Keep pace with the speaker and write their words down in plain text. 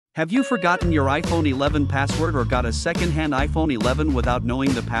Have you forgotten your iPhone 11 password or got a second-hand iPhone 11 without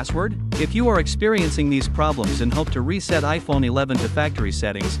knowing the password? If you are experiencing these problems and hope to reset iPhone 11 to factory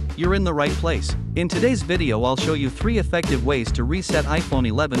settings, you're in the right place. In today's video I'll show you 3 effective ways to reset iPhone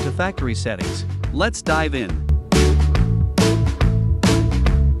 11 to factory settings. Let's dive in.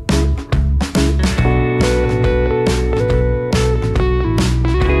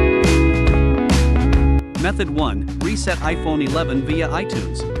 Method 1. Reset iPhone 11 via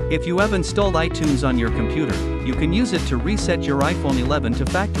iTunes. If you have installed iTunes on your computer, you can use it to reset your iPhone 11 to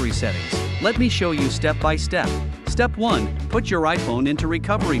factory settings. Let me show you step by step. Step 1. Put your iPhone into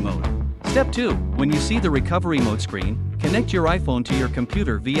recovery mode. Step 2. When you see the recovery mode screen, connect your iPhone to your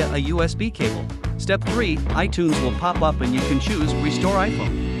computer via a USB cable. Step 3. iTunes will pop up and you can choose Restore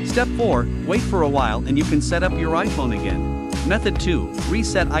iPhone. Step 4. Wait for a while and you can set up your iPhone again. Method 2.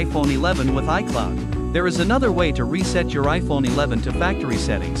 Reset iPhone 11 with iCloud. There is another way to reset your iPhone 11 to factory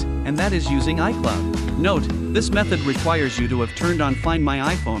settings, and that is using iCloud. Note, this method requires you to have turned on Find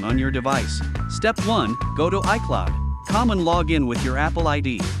My iPhone on your device. Step 1. Go to iCloud. Common log in with your Apple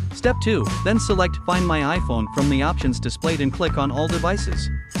ID. Step 2. Then select Find My iPhone from the options displayed and click on All Devices.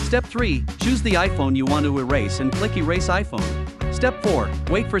 Step 3. Choose the iPhone you want to erase and click Erase iPhone. Step 4.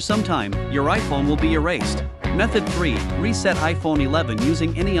 Wait for some time, your iPhone will be erased. Method 3. Reset iPhone 11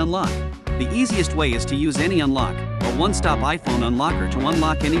 using AnyUnlock. The easiest way is to use AnyUnlock, a one-stop iPhone unlocker to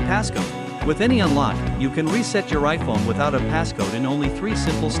unlock any passcode. With AnyUnlock, you can reset your iPhone without a passcode in only 3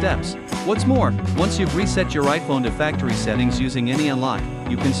 simple steps. What's more, once you've reset your iPhone to factory settings using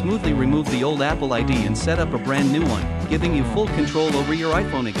AnyUnlock, you can smoothly remove the old Apple ID and set up a brand new one, giving you full control over your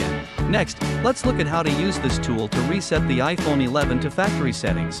iPhone again. Next, let's look at how to use this tool to reset the iPhone 11 to factory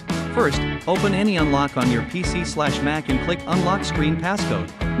settings. First, open AnyUnlock on your PC/Mac and click Unlock Screen Passcode.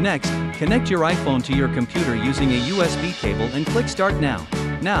 Next, connect your iPhone to your computer using a USB cable and click Start Now.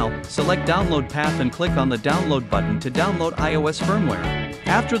 Now, select Download Path and click on the Download button to download iOS firmware.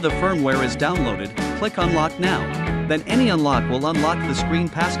 After the firmware is downloaded, click Unlock Now. Then AnyUnlock will unlock the screen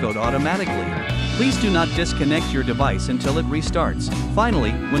passcode automatically. Please do not disconnect your device until it restarts.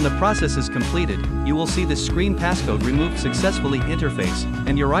 Finally, when the process is completed, you will see the screen passcode removed successfully interface,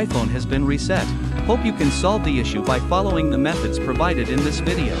 and your iPhone has been reset. Hope you can solve the issue by following the methods provided in this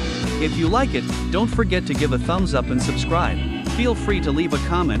video. If you like it, don't forget to give a thumbs up and subscribe. Feel free to leave a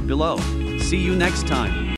comment below. See you next time.